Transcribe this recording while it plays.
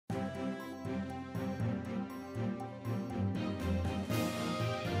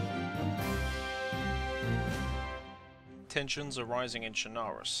tensions are rising in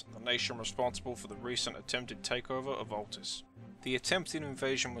Chernarus, the nation responsible for the recent attempted takeover of Altis. The attempted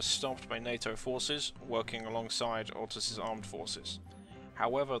invasion was stopped by NATO forces, working alongside Altis' armed forces.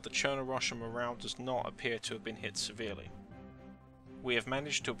 However, the Chernarus morale does not appear to have been hit severely. We have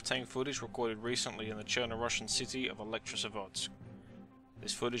managed to obtain footage recorded recently in the Chernarus city of Elektrosavod.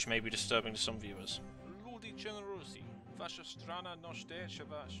 This footage may be disturbing to some viewers. Ludi Chernarusy, wasza strana nošte się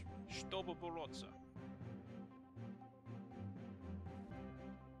wasz, чтобы бороться.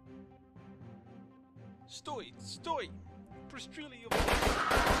 Stój! Stój! Пристрели его!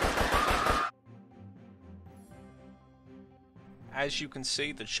 As you can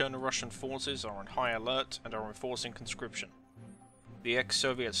see, the Chernarus forces are on high alert and are enforcing conscription. The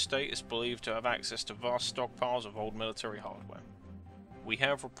ex-Soviet state is believed to have access to vast stockpiles of old military hardware. We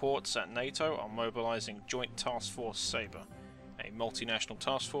have reports that NATO are mobilizing Joint Task Force Sabre, a multinational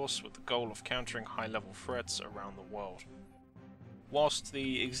task force with the goal of countering high-level threats around the world. Whilst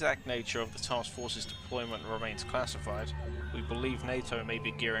the exact nature of the task force's deployment remains classified, we believe NATO may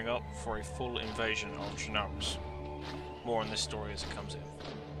be gearing up for a full invasion of Chernarus. More on this story as it comes in.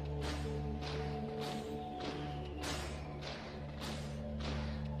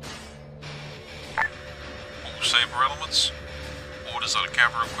 All Sabre elements, orders out of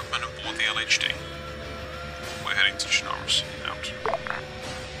camera equipment aboard the LHD. We're heading to Chernarus. Out.